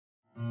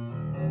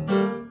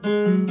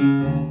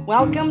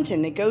Welcome to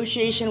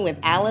Negotiation with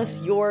Alice,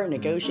 your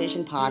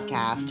negotiation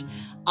podcast.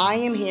 I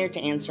am here to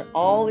answer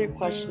all your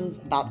questions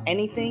about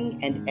anything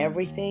and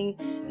everything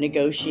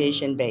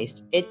negotiation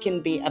based. It can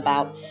be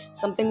about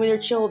something with your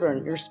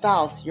children, your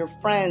spouse, your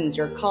friends,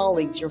 your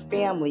colleagues, your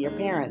family, your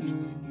parents.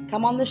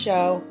 Come on the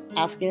show,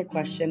 ask me a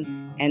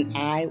question, and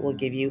I will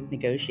give you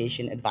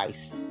negotiation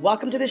advice.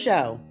 Welcome to the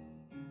show.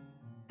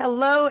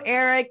 Hello,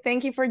 Eric.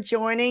 Thank you for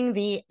joining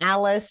the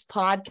Alice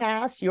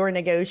podcast, your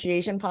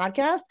negotiation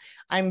podcast.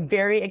 I'm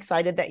very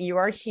excited that you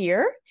are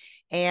here,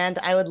 and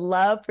I would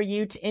love for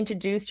you to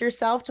introduce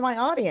yourself to my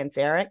audience,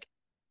 Eric.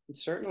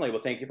 Certainly. Well,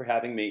 thank you for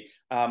having me.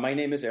 My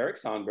name is Eric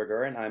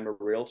Sonberger, and I'm a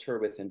realtor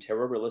with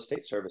Intero Real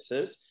Estate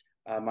Services.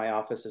 My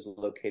office is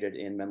located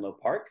in Menlo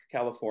Park,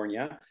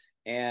 California,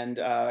 and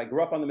I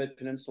grew up on the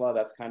Mid-Peninsula.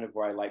 That's kind of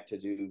where I like to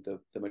do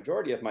the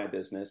majority of my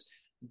business.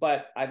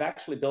 But I've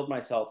actually built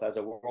myself as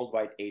a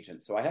worldwide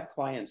agent. So I have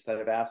clients that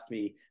have asked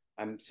me,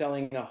 I'm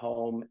selling a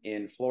home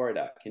in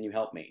Florida. Can you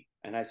help me?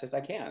 And I says,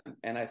 I can.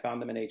 And I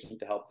found them an agent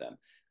to help them.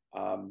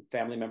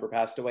 Family member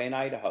passed away in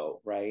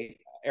Idaho, right?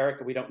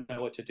 Eric, we don't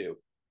know what to do.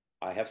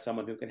 I have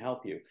someone who can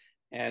help you.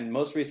 And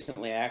most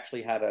recently, I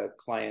actually had a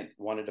client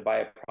wanted to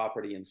buy a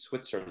property in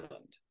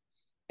Switzerland.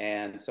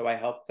 And so I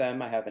helped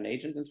them. I have an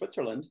agent in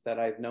Switzerland that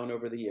I've known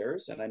over the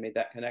years, and I made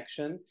that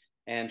connection.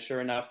 And sure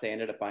enough, they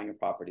ended up buying a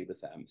property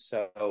with them.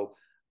 So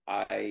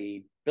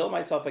I built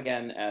myself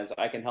again as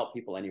I can help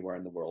people anywhere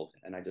in the world.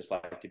 And I just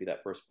like to be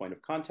that first point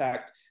of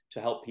contact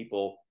to help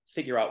people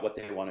figure out what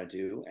they want to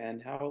do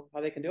and how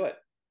they can do it.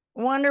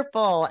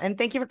 Wonderful. And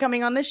thank you for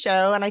coming on the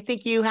show. And I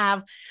think you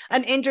have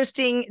an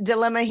interesting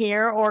dilemma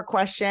here or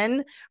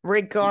question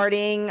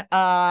regarding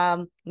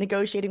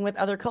negotiating with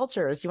other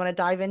cultures. You want to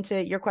dive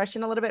into your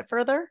question a little bit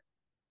further?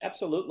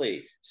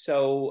 Absolutely.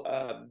 So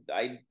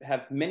I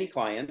have many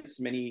clients,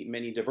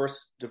 many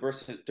diverse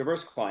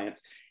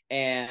clients,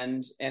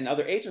 and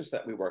other agents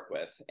that we work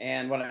with.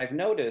 And what I've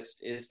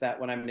noticed is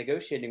that when I'm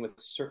negotiating with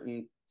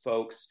certain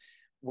folks,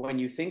 when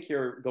you think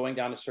you're going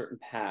down a certain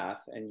path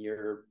and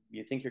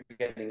you think you're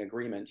getting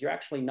agreement, you're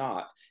actually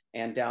not.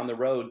 And down the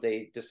road,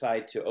 they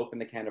decide to open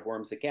the can of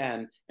worms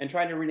again and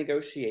try to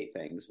renegotiate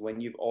things when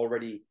you've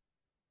already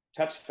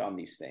touched on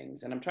these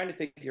things. And I'm trying to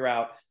figure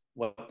out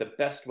what the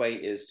best way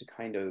is to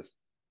kind of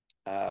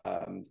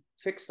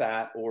fix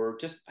that, or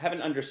just have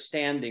an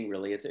understanding.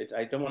 Really, it's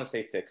I don't want to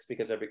say fix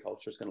because every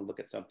culture is going to look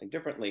at something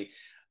differently,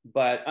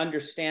 but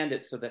understand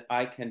it so that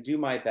I can do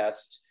my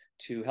best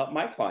to help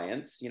my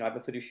clients. I have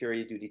a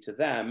fiduciary duty to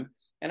them,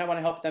 and I want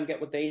to help them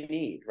get what they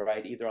need,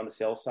 right? Either on the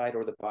sales side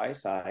or the buy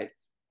side.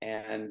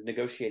 And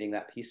negotiating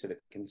that piece of it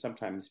can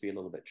sometimes be a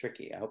little bit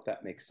tricky. I hope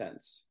that makes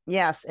sense.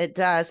 Yes, it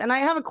does. And I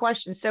have a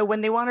question. So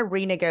when they want to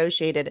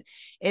renegotiate it,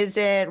 is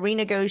it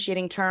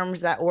renegotiating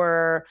terms that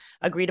were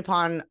agreed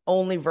upon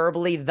only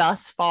verbally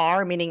thus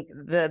far, meaning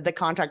the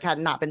contract had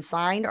not been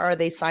signed, or are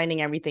they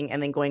signing everything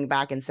and then going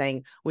back and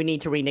saying, we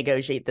need to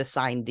renegotiate the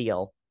signed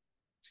deal?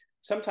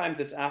 Sometimes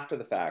it's after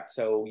the fact.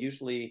 So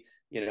usually,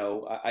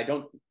 I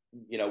don't,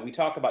 we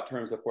talk about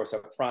terms, of course,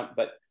 up front,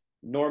 but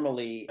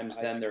normally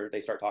then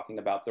they start talking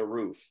about the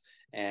roof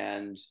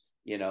and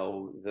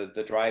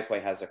the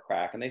driveway has a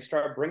crack, and they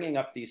start bringing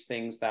up these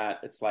things that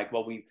it's like,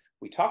 well, we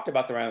talked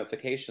about the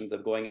ramifications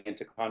of going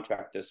into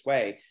contract this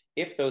way.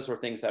 If those were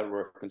things that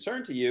were of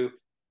concern to you,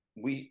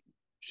 we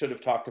should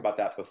have talked about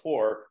that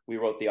before we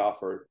wrote the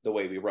offer the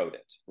way we wrote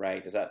it,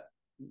 right? Does that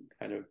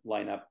kind of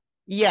line up?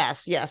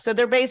 Yes. So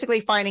they're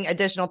basically finding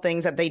additional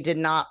things that they did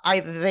not,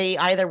 they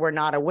either were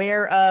not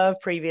aware of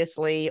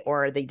previously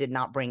or they did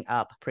not bring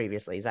up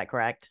previously. Is that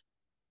correct?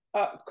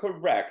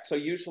 Correct. So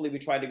usually we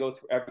try to go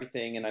through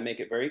everything, and I make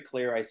it very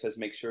clear. I says,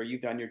 make sure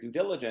you've done your due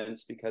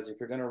diligence, because if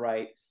you're going to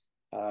write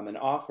an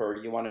offer,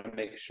 you want to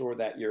make sure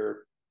that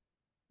you're,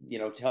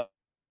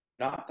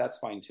 not, that's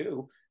fine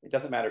too. It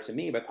doesn't matter to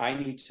me, but I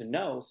need to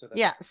know. So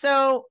that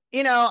So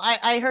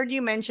I heard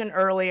you mention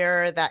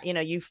earlier that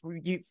you've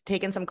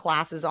taken some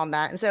classes on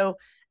that, and so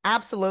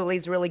absolutely,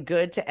 it's really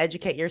good to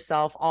educate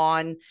yourself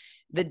on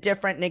the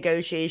different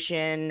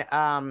negotiation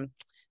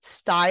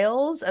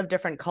styles of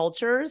different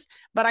cultures.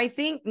 But I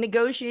think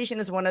negotiation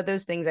is one of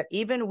those things that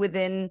even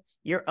within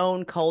your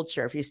own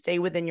culture, if you stay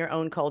within your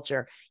own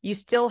culture, you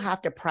still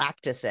have to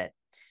practice it,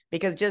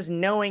 because just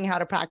knowing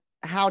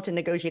how to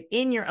negotiate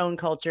in your own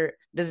culture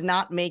does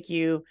not make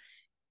you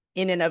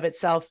in and of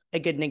itself a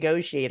good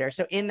negotiator.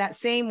 So in that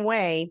same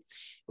way,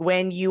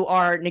 when you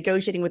are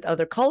negotiating with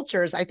other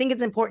cultures, I think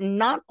it's important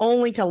not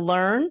only to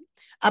learn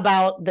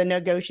about the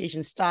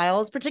negotiation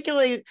styles,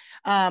 particularly,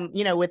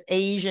 with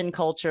Asian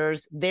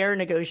cultures, their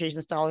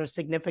negotiation styles are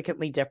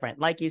significantly different.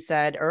 Like you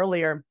said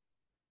earlier,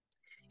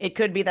 it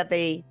could be that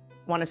they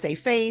want to say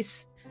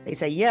face, they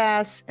say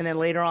yes, and then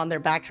later on they're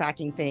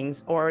backtracking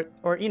things, or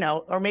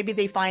maybe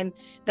they find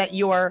that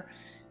you're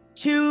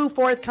too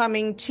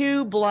forthcoming,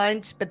 too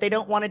blunt, but they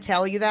don't want to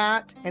tell you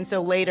that. And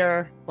so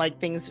later,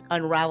 things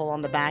unravel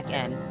on the back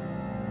end.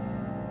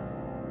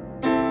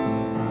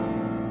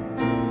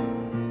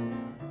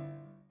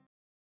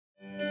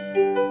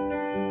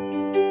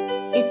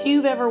 If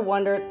you've ever ever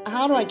wondered,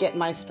 how do I get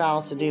my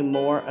spouse to do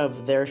more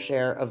of their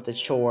share of the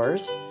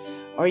chores?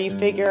 Or you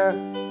figure,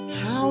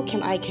 how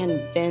can I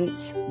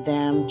convince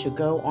them to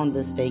go on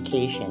this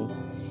vacation?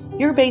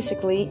 You're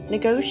basically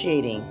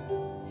negotiating.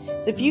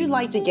 So if you'd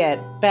like to get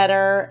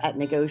better at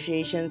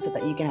negotiations so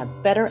that you can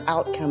have better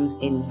outcomes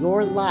in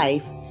your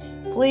life,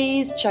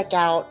 please check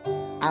out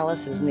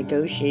Alice's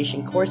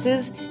negotiation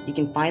courses. You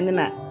can find them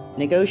at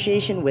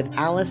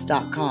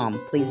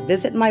negotiationwithalice.com. Please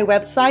visit my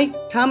website,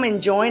 come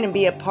and join and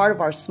be a part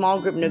of our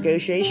small group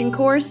negotiation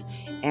course,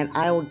 and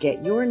I will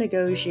get your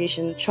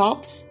negotiation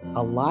chops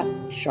a lot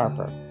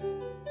sharper.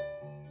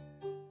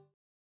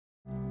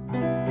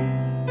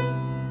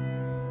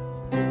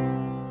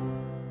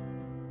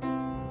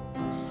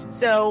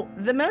 So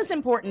the most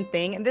important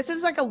thing, and this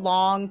is like a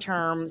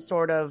long-term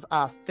sort of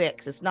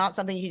fix. It's not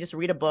something you just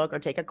read a book or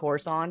take a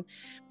course on,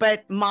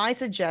 but my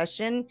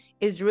suggestion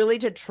is really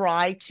to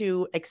try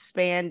to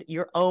expand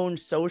your own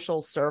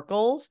social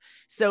circles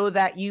so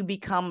that you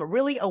become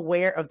really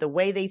aware of the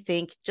way they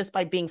think just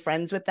by being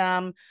friends with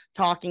them,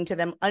 talking to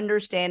them,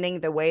 understanding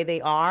the way they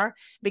are,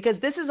 because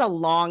this is a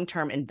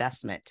long-term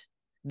investment,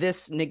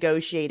 this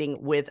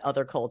negotiating with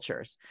other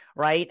cultures,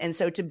 right? And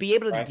so to be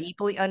able to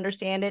deeply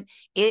understand it,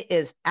 it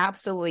is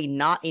absolutely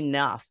not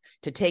enough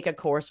to take a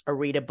course or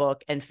read a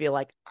book and feel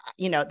like,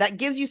 that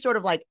gives you sort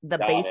of like the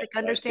basic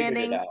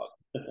understanding.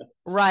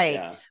 Right.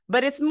 Yeah.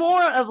 But it's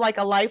more of like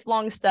a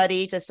lifelong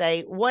study to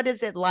say, what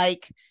is it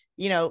like,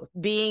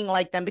 being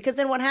like them? Because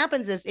then what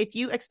happens is if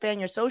you expand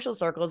your social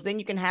circles, then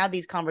you can have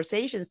these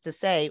conversations to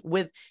say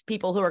with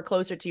people who are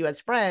closer to you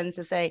as friends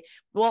to say,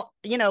 well,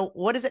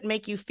 what does it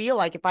make you feel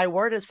like if I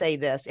were to say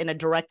this in a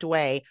direct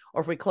way,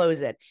 or if we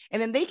close it?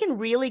 And then they can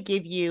really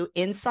give you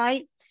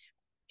insight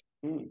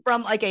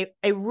from like a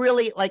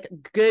really like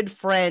good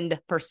friend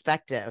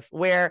perspective,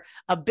 where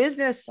a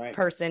business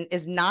person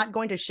is not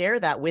going to share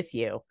that with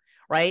you.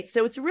 Right.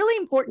 So it's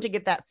really important to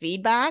get that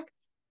feedback.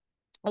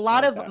 A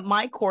lot of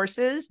my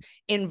courses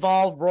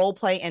involve role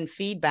play and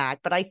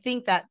feedback, but I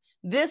think that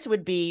this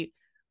would be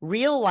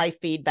real life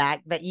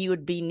feedback that you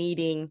would be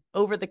needing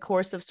over the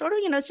course of sort of,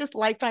 it's just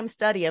lifetime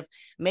study of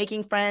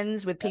making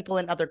friends with people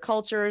in other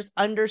cultures,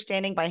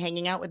 understanding by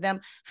hanging out with them,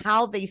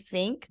 how they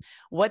think,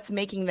 what's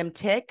making them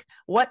tick,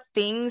 what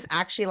things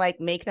actually like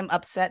make them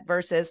upset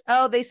versus,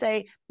 they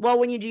say, well,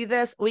 when you do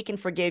this, we can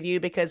forgive you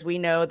because we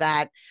know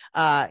that,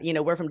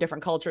 we're from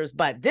different cultures,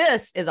 but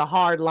this is a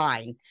hard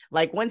line.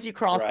 Like once you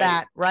cross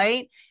that,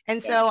 right?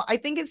 And so I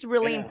think it's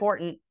really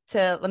important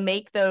to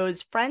make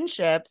those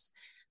friendships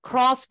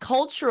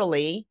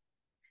cross-culturally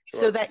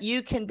so that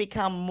you can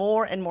become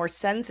more and more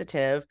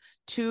sensitive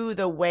to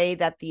the way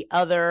that the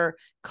other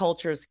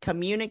cultures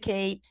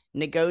communicate,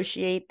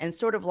 negotiate, and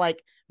sort of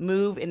like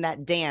move in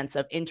that dance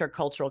of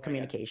intercultural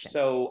communication.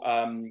 So,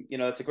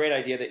 it's a great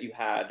idea that you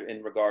had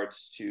in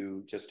regards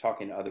to just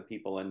talking to other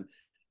people. And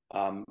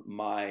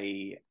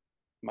my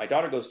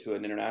daughter goes to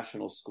an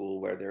international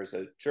school where there's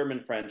a German,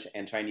 French,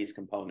 and Chinese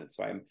component.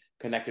 So I'm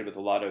connected with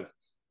a lot of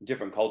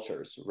different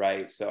cultures,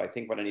 right? So I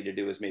think what I need to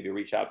do is maybe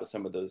reach out to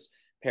some of those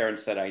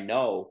parents that I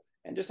know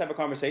and just have a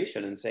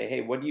conversation and say,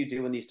 hey, what do you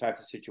do in these types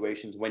of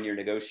situations when you're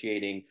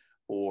negotiating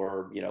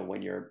or,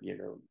 when you're,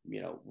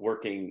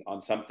 working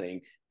on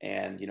something,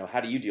 and,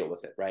 how do you deal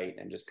with it, right?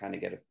 And just kind of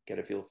get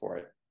a feel for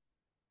it.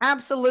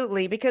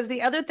 Absolutely. Because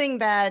the other thing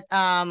that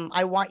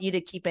I want you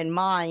to keep in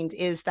mind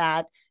is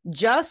that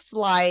just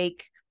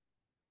like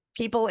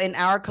people in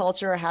our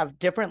culture have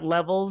different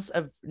levels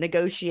of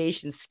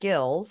negotiation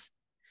skills,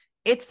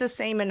 it's the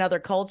same in other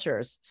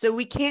cultures. So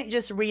we can't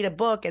just read a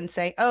book and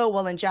say, oh,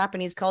 well, in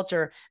Japanese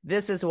culture,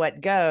 this is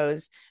what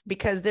goes,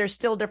 because there's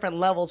still different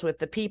levels with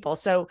the people.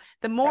 So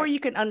the more you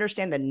can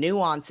understand the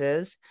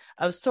nuances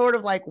of sort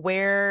of like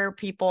where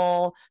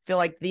people feel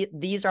like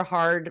these are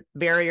hard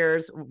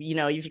barriers,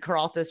 if you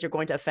cross this, you're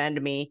going to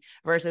offend me,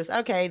 versus,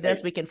 okay,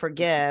 this we can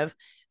forgive,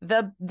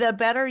 the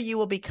better you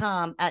will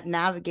become at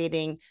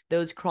navigating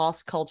those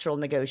cross-cultural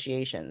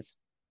negotiations.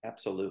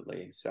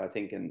 Absolutely. So I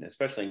think,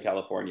 especially in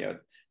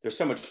California, there's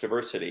so much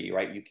diversity,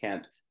 right? You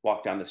can't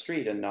walk down the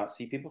street and not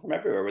see people from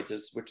everywhere, which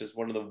is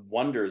one of the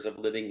wonders of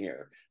living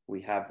here. We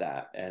have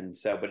that. And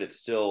so, but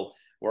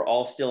we're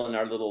all still in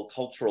our little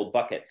cultural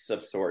buckets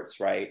of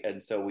sorts, right?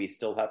 And so we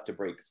still have to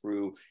break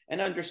through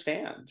and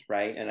understand,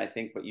 right? And I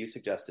think what you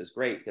suggest is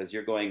great, because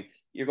you're going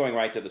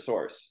right to the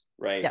source,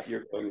 right? Yes.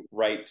 You're going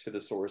right to the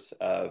source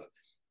of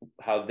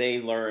how they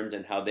learned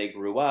and how they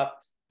grew up,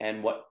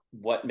 and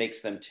what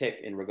makes them tick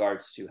in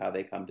regards to how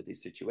they come to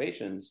these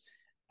situations,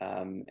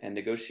 and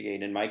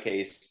negotiate. In my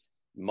case,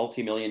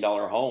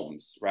 multi-million-dollar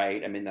homes,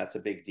 right? I mean, that's a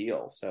big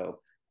deal.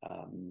 So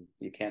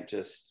you can't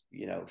just,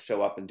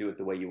 show up and do it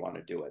the way you want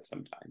to do it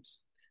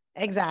sometimes.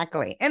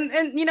 Exactly. And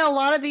a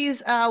lot of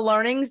these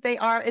learnings,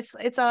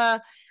 it's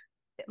a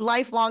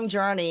lifelong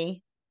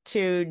journey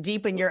to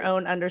deepen your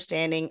own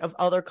understanding of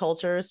other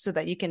cultures so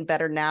that you can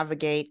better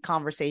navigate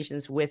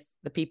conversations with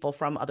the people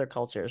from other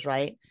cultures,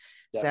 right?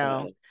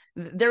 Definitely.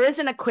 there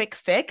isn't a quick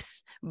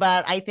fix,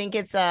 but I think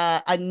it's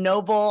a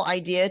noble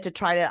idea to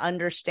try to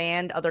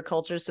understand other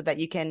cultures so that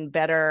you can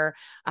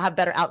have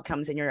better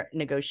outcomes in your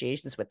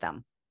negotiations with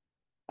them.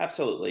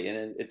 Absolutely.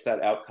 And it's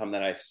that outcome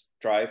that I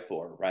strive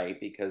for, right?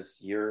 Because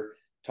you're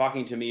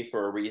talking to me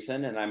for a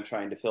reason and I'm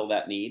trying to fill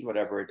that need,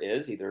 whatever it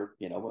is, either,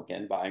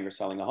 again, buying or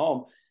selling a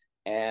home.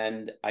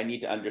 And I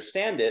need to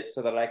understand it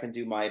so that I can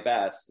do my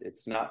best.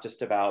 It's not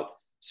just about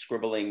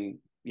scribbling,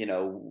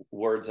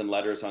 words and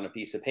letters on a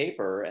piece of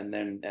paper and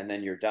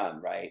then you're done,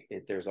 right?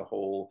 There's a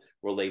whole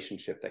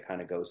relationship that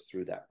kind of goes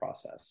through that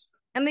process.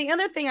 And the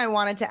other thing I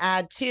wanted to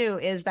add too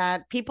is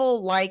that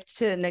people like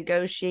to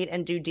negotiate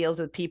and do deals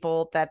with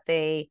people that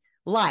they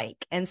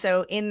like. And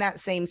so in that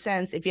same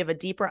sense, if you have a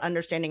deeper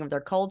understanding of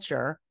their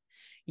culture,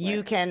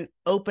 you can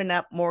open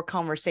up more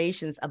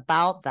conversations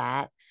about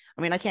that.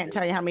 I mean, I can't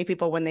tell you how many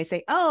people, when they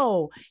say,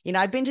 oh,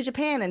 I've been to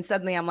Japan, and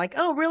suddenly I'm like,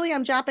 oh, really?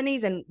 I'm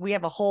Japanese. And we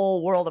have a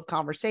whole world of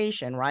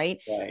conversation, right?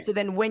 So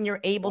then when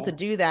you're able to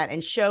do that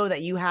and show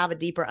that you have a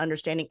deeper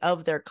understanding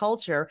of their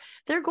culture,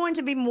 they're going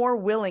to be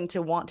more willing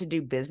to want to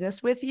do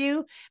business with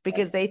you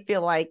because they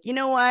feel like, you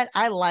know what?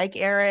 I like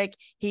Eric.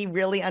 He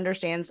really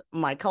understands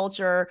my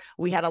culture.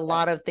 We had a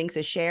lot of things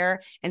to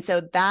share. And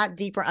so that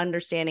deeper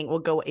understanding will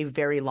go a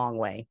very long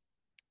way.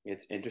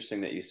 It's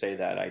interesting that you say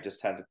that. I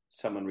just had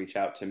someone reach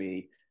out to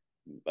me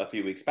a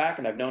few weeks back,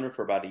 and I've known her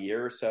for about a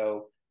year or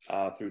so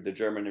through the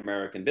German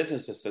American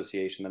Business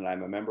Association that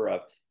I'm a member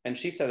of. And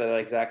she said that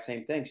exact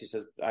same thing. She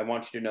says, I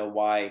want you to know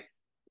why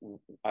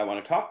I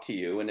want to talk to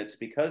you. And it's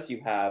because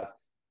you have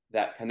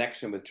that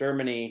connection with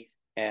Germany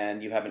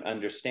and you have an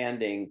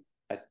understanding,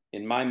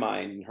 in my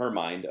mind, in her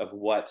mind, of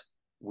what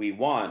we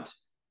want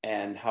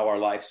and how our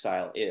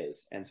lifestyle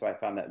is. And so I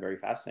found that very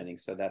fascinating.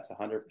 So that's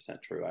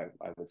 100% true,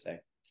 I would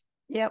say.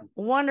 Yep.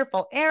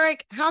 Wonderful.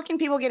 Eric, how can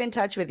people get in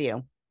touch with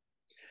you?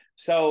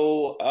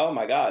 So, oh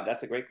my God,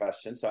 that's a great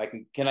question. So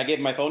can I give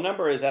my phone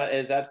number? Is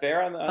that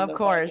fair on of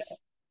course.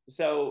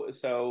 Podcast?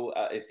 So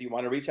if you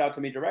want to reach out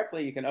to me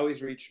directly, you can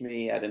always reach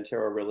me at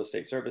Intero Real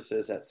Estate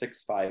Services at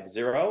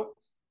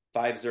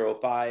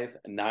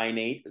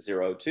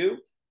 650-505-9802.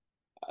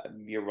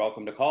 You're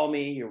welcome to call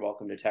me. You're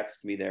welcome to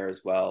text me there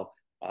as well.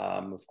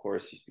 Of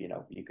course,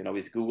 you can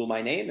always Google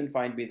my name and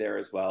find me there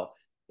as well.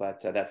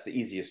 But that's the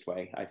easiest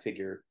way. I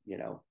figure,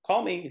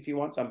 call me if you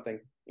want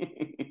something.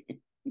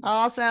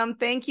 Awesome.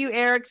 Thank you,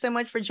 Eric, so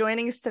much for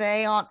joining us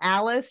today on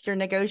Alice, your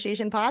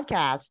negotiation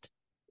podcast.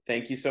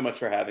 Thank you so much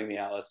for having me,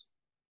 Alice.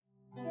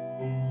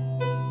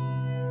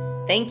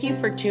 Thank you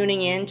for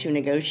tuning in to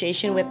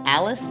Negotiation with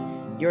Alice,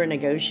 your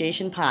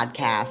negotiation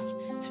podcast.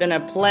 It's been a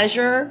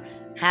pleasure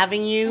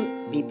having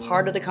you be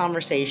part of the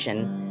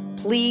conversation.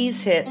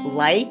 Please hit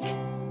like,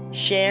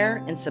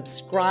 share, and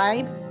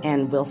subscribe,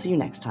 and we'll see you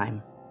next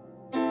time.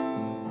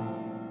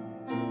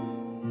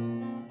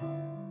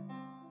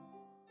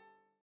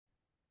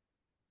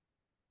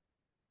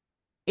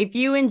 If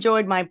you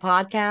enjoyed my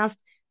podcast,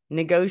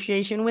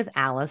 Negotiation with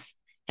Alice,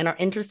 and are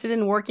interested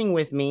in working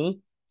with me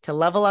to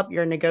level up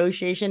your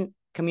negotiation,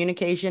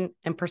 communication,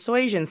 and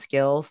persuasion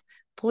skills,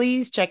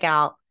 please check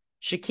out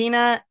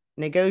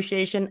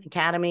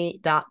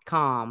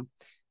ShekinaNegotiationAcademy.com.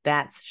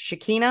 That's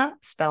Shekina,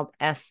 spelled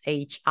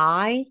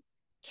SHIKINA,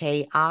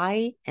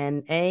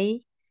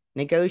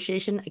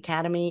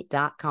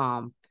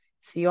 negotiationacademy.com.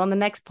 See you on the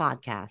next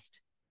podcast.